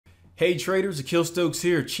Hey traders, Akil Stokes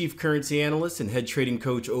here, Chief Currency Analyst and Head Trading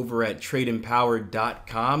Coach over at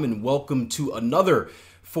TradeEmpowered.com, and welcome to another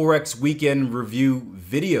Forex Weekend Review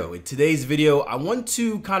video. In today's video, I want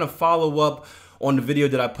to kind of follow up on the video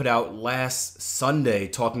that I put out last Sunday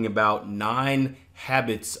talking about 9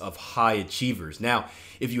 habits of high achievers. Now,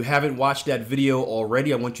 if you haven't watched that video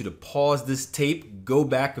already, I want you to pause this tape, go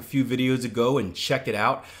back a few videos ago and check it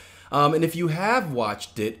out. And if you have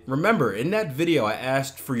watched it, remember in that video, I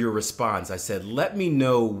asked for your response. I said, let me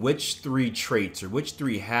know which 3 traits or which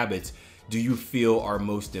 3 habits do you feel are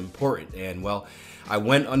most important? And well, I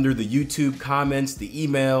went under the YouTube comments, the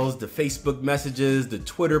emails, the Facebook messages, the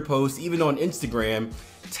Twitter posts, even on Instagram,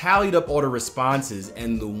 tallied up all the responses.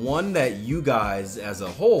 And the one that you guys as a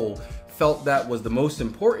whole felt that was the most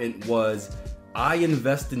important was, I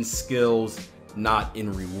invest in skills, not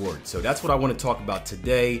in reward. So that's what I want to talk about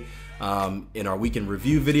today in our weekend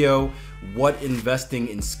review video, what investing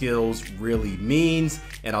in skills really means,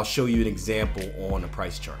 and I'll show you an example on a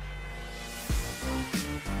price chart.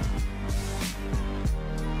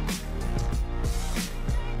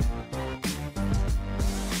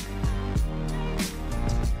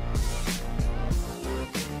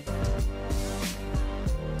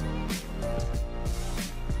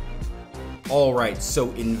 All right,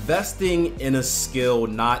 so investing in a skill,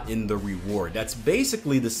 not in the reward. That's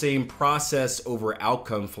basically the same process over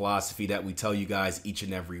outcome philosophy that we tell you guys each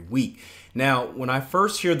and every week. Now, when I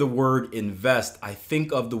first hear the word invest, I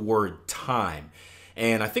think of the word time.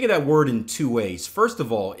 And I think of that word in 2 ways. First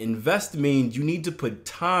of all, invest means you need to put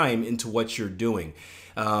time into what you're doing.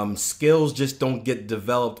 Skills just don't get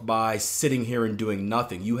developed by sitting here and doing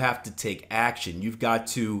nothing. You have to take action. You've got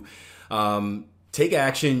to take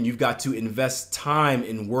action. You've got to invest time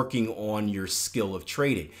in working on your skill of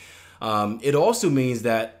trading. It also means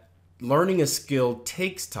that learning a skill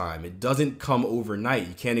takes time. It doesn't come overnight.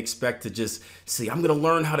 You can't expect to just say, I'm going to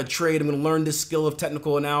learn how to trade. I'm going to learn this skill of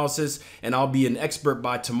technical analysis and I'll be an expert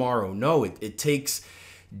by tomorrow. No, it takes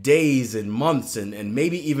days and months and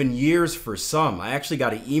maybe even years for some. I actually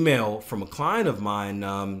got an email from a client of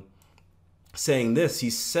mine saying this. He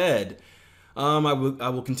said, I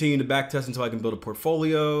will continue to backtest until I can build a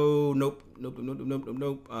portfolio. Nope.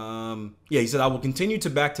 Yeah, he said, I will continue to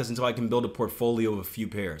backtest until I can build a portfolio of a few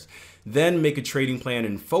pairs. Then make a trading plan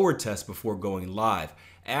and forward test before going live.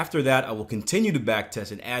 After that, I will continue to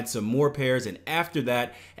backtest and add some more pairs. And after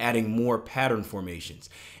that, adding more pattern formations.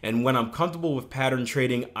 And when I'm comfortable with pattern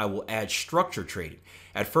trading, I will add structure trading.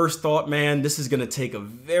 At first thought, man, this is going to take a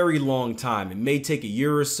very long time. It may take a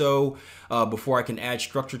year or so before I can add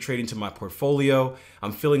structure trading to my portfolio.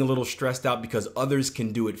 I'm feeling a little stressed out because others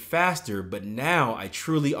can do it faster, but now I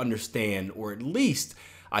truly understand, or at least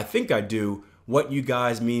I think I do, what you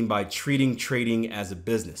guys mean by treating trading as a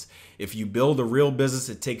business. If you build a real business,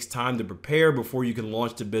 it takes time to prepare before you can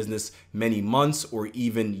launch the business, many months or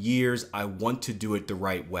even years. I want to do it the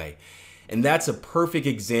right way. And that's a perfect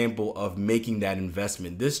example of making that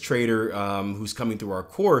investment. This trader who's coming through our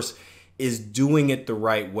course is doing it the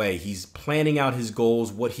right way. He's planning out his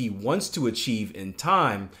goals, what he wants to achieve in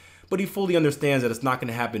time, but he fully understands that it's not going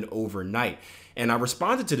to happen overnight. And I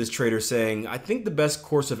responded to this trader saying, I think the best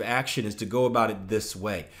course of action is to go about it this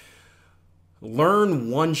way. Learn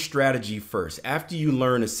one strategy first. After you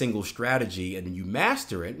learn a single strategy and you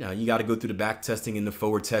master it, now you got to go through the back testing and the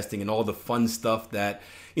forward testing and all the fun stuff that,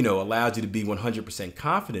 allows you to be 100%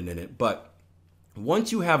 confident in it. But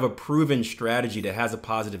once you have a proven strategy that has a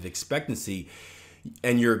positive expectancy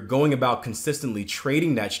and you're going about consistently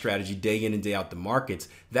trading that strategy day in and day out the markets,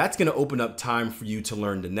 that's going to open up time for you to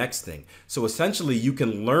learn the next thing. So essentially you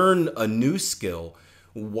can learn a new skill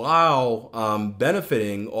while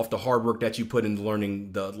benefiting off the hard work that you put into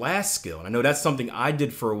learning the last skill. And I know that's something I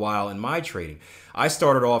did for a while in my trading. I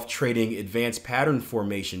started off trading advanced pattern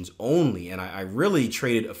formations only, and I really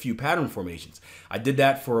traded a few pattern formations. I did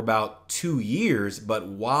that for about 2 years, but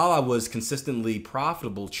while I was consistently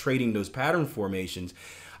profitable trading those pattern formations,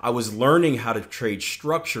 I was learning how to trade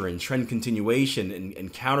structure and trend continuation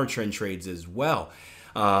and counter trend trades as well.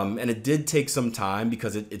 And it did take some time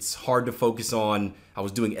because it's hard to focus on. I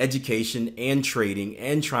was doing education and trading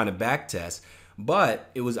and trying to backtest, but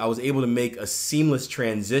I was able to make a seamless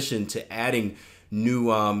transition to adding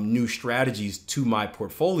new strategies to my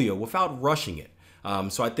portfolio without rushing it.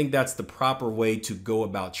 So I think that's the proper way to go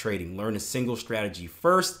about trading. Learn a single strategy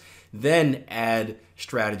first, then add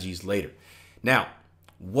strategies later. Now,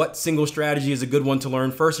 what single strategy is a good one to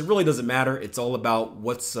learn first? It really doesn't matter. It's all about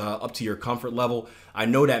what's up to your comfort level. I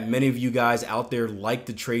know that many of you guys out there like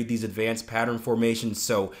to trade these advanced pattern formations.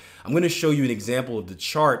 So I'm going to show you an example of the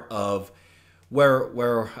chart of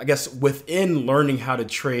where I guess within learning how to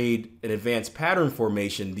trade an advanced pattern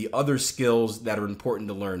formation, the other skills that are important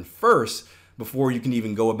to learn first before you can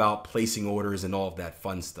even go about placing orders and all of that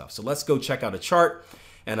fun stuff. So let's go check out a chart,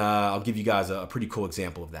 and I'll give you guys a pretty cool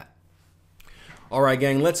example of that. All right,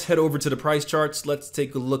 gang, let's head over to the price charts. Let's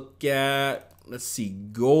take a look at, let's see,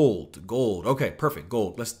 gold. Okay, perfect,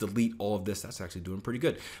 gold. Let's delete all of this. That's actually doing pretty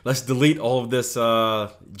good. Let's delete all of this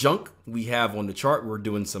junk we have on the chart. We're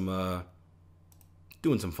doing some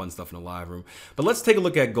fun stuff in the live room. But let's take a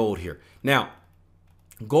look at gold here. Now,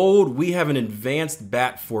 gold, we have an advanced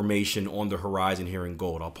bat formation on the horizon here in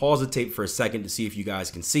gold. I'll pause the tape for a second to see if you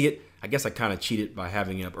guys can see it. I guess I kind of cheated by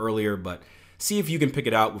having it up earlier, but see if you can pick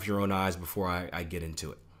it out with your own eyes before I get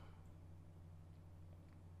into it.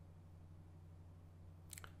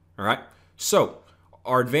 All right, so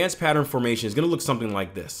our advanced pattern formation is going to look something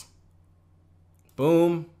like this.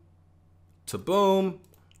 Boom, to boom,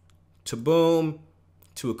 to boom,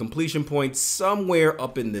 to a completion point somewhere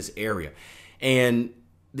up in this area. And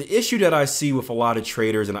the issue that I see with a lot of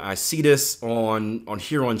traders, and I see this on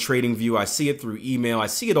here on TradingView, I see it through email, I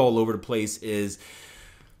see it all over the place, is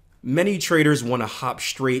many traders want to hop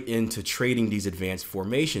straight into trading these advanced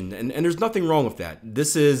formations. And there's nothing wrong with that.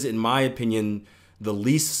 This is, in my opinion, the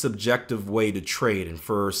least subjective way to trade. And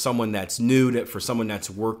for someone that's new, for someone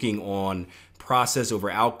that's working on process over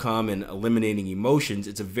outcome and eliminating emotions,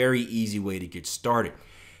 it's a very easy way to get started.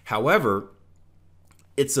 However,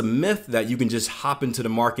 it's a myth that you can just hop into the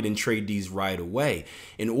market and trade these right away.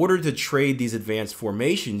 In order to trade these advanced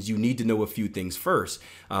formations, you need to know a few things first.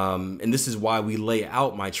 And this is why we lay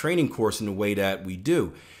out my training course in the way that we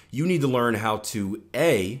do. You need to learn how to,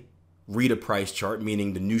 A, read a price chart,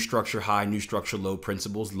 meaning the new structure high, new structure low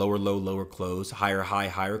principles, lower low, lower close, higher high,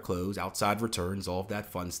 higher close, outside returns, all of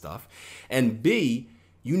that fun stuff. And B,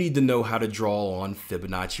 you need to know how to draw on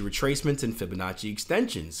Fibonacci retracements and Fibonacci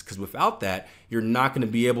extensions, because without that, you're not going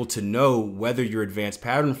to be able to know whether your advanced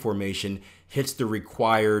pattern formation hits the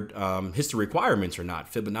requirements or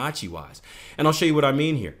not, Fibonacci wise. And I'll show you what I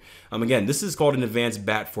mean here. Again, this is called an advanced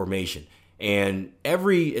bat formation, and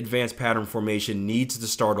every advanced pattern formation needs to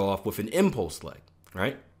start off with an impulse leg,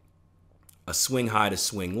 right? A swing high to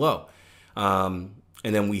swing low, and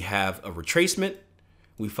then we have a retracement.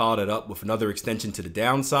 We followed it up with another extension to the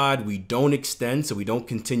downside. We don't extend, so we don't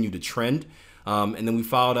continue to trend. And then we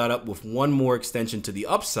followed that up with one more extension to the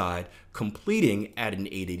upside, completing at an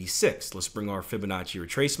 886. Let's bring our Fibonacci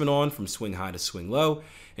retracement on from swing high to swing low.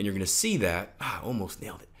 And you're going to see that, almost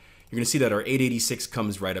nailed it. You're going to see that our 886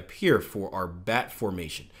 comes right up here for our bat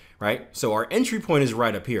formation, right? So our entry point is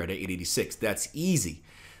right up here at 886. That's easy.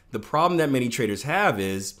 The problem that many traders have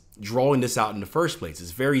is drawing this out in the first place.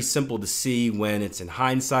 It's very simple to see when it's in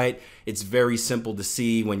hindsight. It's very simple to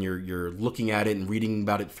see when you're looking at it and reading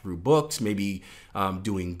about it through books, maybe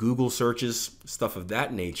doing Google searches, stuff of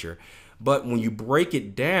that nature. But when you break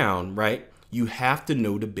it down, right, you have to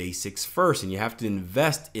know the basics first, and you have to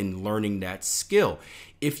invest in learning that skill.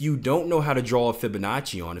 If you don't know how to draw a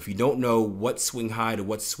Fibonacci on, if you don't know what swing high to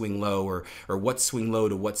what swing low, or what swing low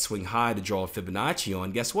to what swing high to draw a Fibonacci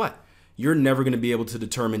on, guess what? You're never going to be able to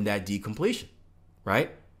determine that decompletion,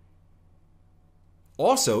 right?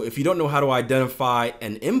 Also, if you don't know how to identify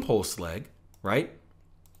an impulse leg, right,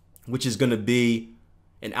 which is going to be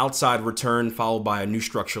an outside return followed by a new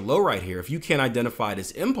structure low right here, if you can't identify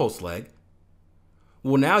this impulse leg,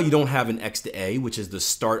 well, now you don't have an X to A, which is the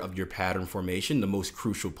start of your pattern formation, the most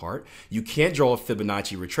crucial part. You can't draw a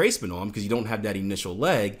Fibonacci retracement on because you don't have that initial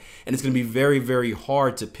leg, and it's going to be very, very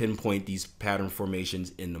hard to pinpoint these pattern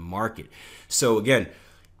formations in the market. So again,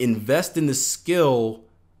 invest in the skill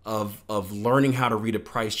of learning how to read a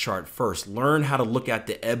price chart first. Learn how to look at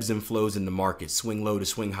the ebbs and flows in the market, swing low to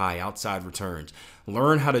swing high, outside returns.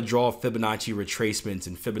 Learn how to draw Fibonacci retracements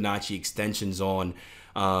and Fibonacci extensions on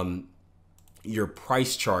your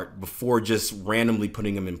price chart before just randomly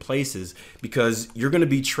putting them in places, because you're going to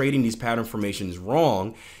be trading these pattern formations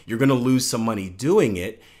wrong. You're going to lose some money doing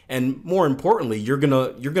it, and more importantly, you're going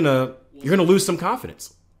to lose some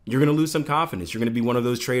confidence. You're going to lose some confidence. You're going to be one of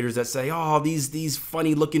those traders that say, "Oh, these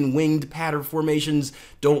funny looking winged pattern formations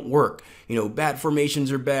don't work. You know, bat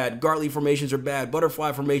formations are bad, Gartley formations are bad,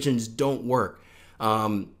 butterfly formations don't work."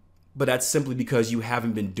 But that's simply because you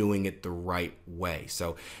haven't been doing it the right way.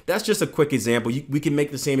 So that's just a quick example. We can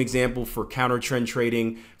make the same example for counter trend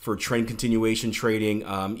trading, for trend continuation trading,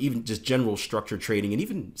 even just general structure trading, and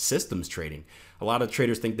even systems trading. A lot of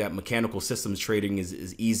traders think that mechanical systems trading is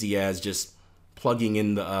as easy as just plugging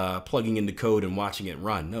in the code and watching it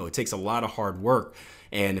run. No, it takes a lot of hard work.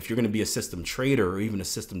 And if you're going to be a system trader or even a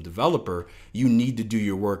system developer, you need to do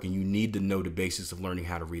your work and you need to know the basics of learning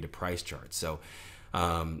how to read a price chart. So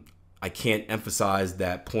I can't emphasize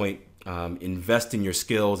that point. Invest in your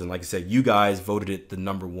skills. And like I said, you guys voted it the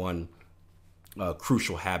 #1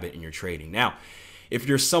 crucial habit in your trading. Now, if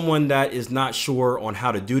you're someone that is not sure on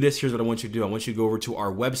how to do this, here's what I want you to do. I want you to go over to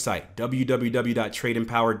our website,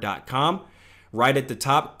 www.tradeempowered.com. Right at the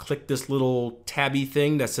top, click this little tabby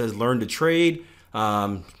thing that says Learn to Trade.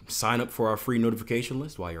 Sign up for our free notification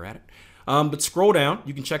list while you're at it. But scroll down.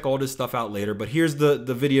 You can check all this stuff out later. But here's the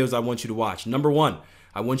videos I want you to watch. #1,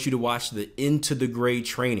 I want you to watch the Into the Gray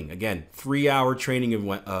training. Again, 3-hour training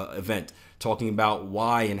event talking about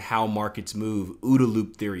why and how markets move, OODA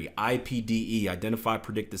loop theory, IPDE, identify,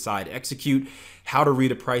 predict, decide, execute, how to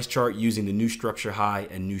read a price chart using the new structure high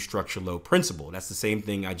and new structure low principle. That's the same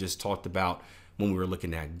thing I just talked about when we were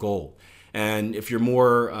looking at gold. And if you're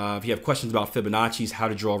more, if you have questions about Fibonacci's, how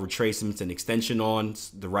to draw retracements and extension on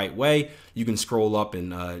the right way, you can scroll up,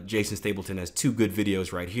 and Jason Stapleton has 2 good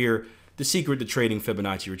videos right here. The Secret to Trading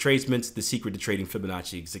Fibonacci Retracements, The Secret to Trading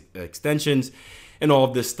Fibonacci Extensions, and all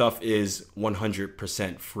of this stuff is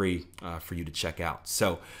 100% free for you to check out.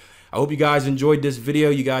 So I hope you guys enjoyed this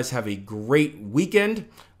video. You guys have a great weekend.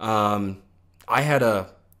 I had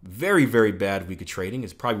a very, very bad week of trading.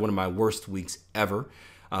 It's probably one of my worst weeks ever.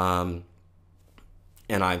 And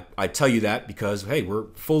I tell you that because, hey, we're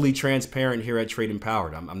fully transparent here at Trade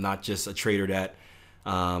Empowered. I'm not just a trader that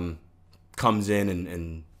comes in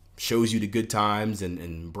and shows you the good times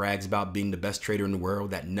and brags about being the best trader in the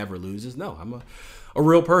world that never loses. No, I'm a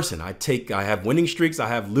real person. I have winning streaks, I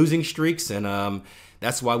have losing streaks, and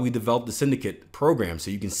that's why we developed the syndicate program,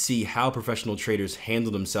 so you can see how professional traders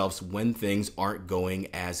handle themselves when things aren't going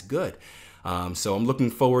as good. So I'm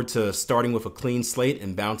looking forward to starting with a clean slate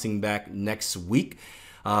and bouncing back next week.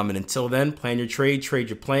 And until then, plan your trade, trade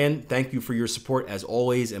your plan. Thank you for your support as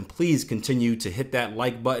always. And please continue to hit that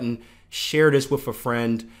like button, share this with a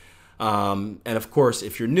friend. And of course,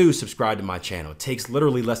 if you're new, subscribe to my channel. It takes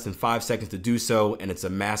literally less than 5 seconds to do so, and it's a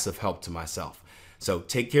massive help to myself. So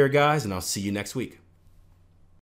take care, guys, and I'll see you next week.